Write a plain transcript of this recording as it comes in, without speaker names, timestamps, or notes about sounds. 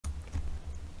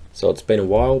So it's been a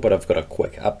while, but I've got a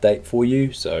quick update for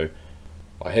you. So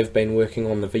I have been working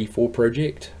on the V4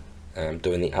 project,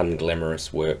 doing the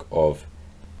unglamorous work of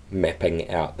mapping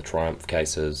out the Triumph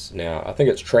cases. Now I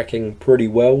think it's tracking pretty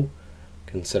well,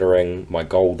 considering my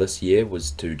goal this year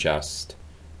was to just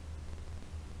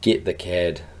get the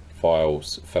CAD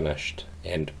files finished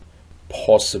and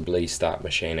possibly start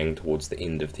machining towards the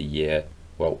end of the year.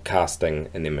 Well, casting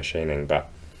and then machining, but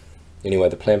anyway,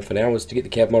 the plan for now is to get the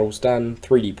CAD models done,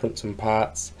 3D print some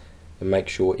parts, and make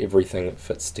sure everything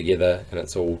fits together and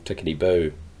it's all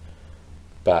tickety-boo.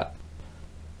 But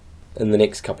in the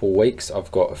next couple of weeks,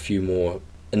 I've got a few more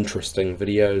interesting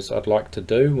videos I'd like to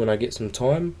do when I get some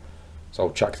time, so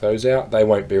I'll chuck those out. They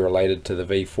won't be related to the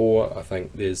V4. I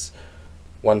think there's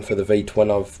one for the V-twin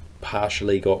I've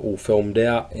partially got all filmed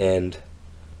out, and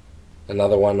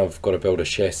another one I've got to build a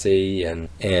chassis, and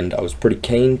I was pretty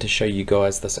keen to show you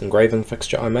guys this engraving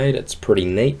fixture I made. It's pretty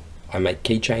neat. I make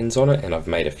keychains on it, and I've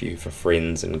made a few for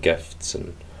friends and gifts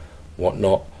and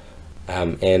whatnot.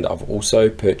 And I've also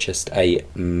purchased a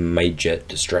major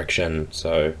distraction,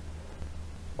 so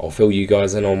I'll fill you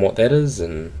guys in on what that is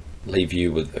and leave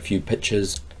you with a few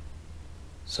pictures.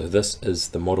 So this is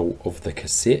the model of the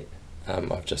cassette.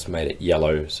 I've just made it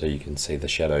yellow so you can see the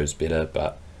shadows better,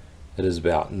 but it is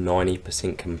about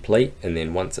 90% complete, and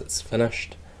then once it's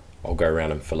finished I'll go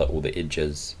around and fill out all the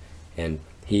edges. And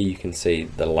here you can see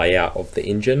the layout of the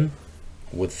engine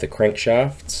with the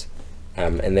crankshafts,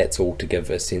 and that's all to give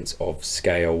a sense of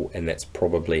scale, and that's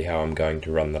probably how I'm going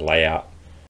to run the layout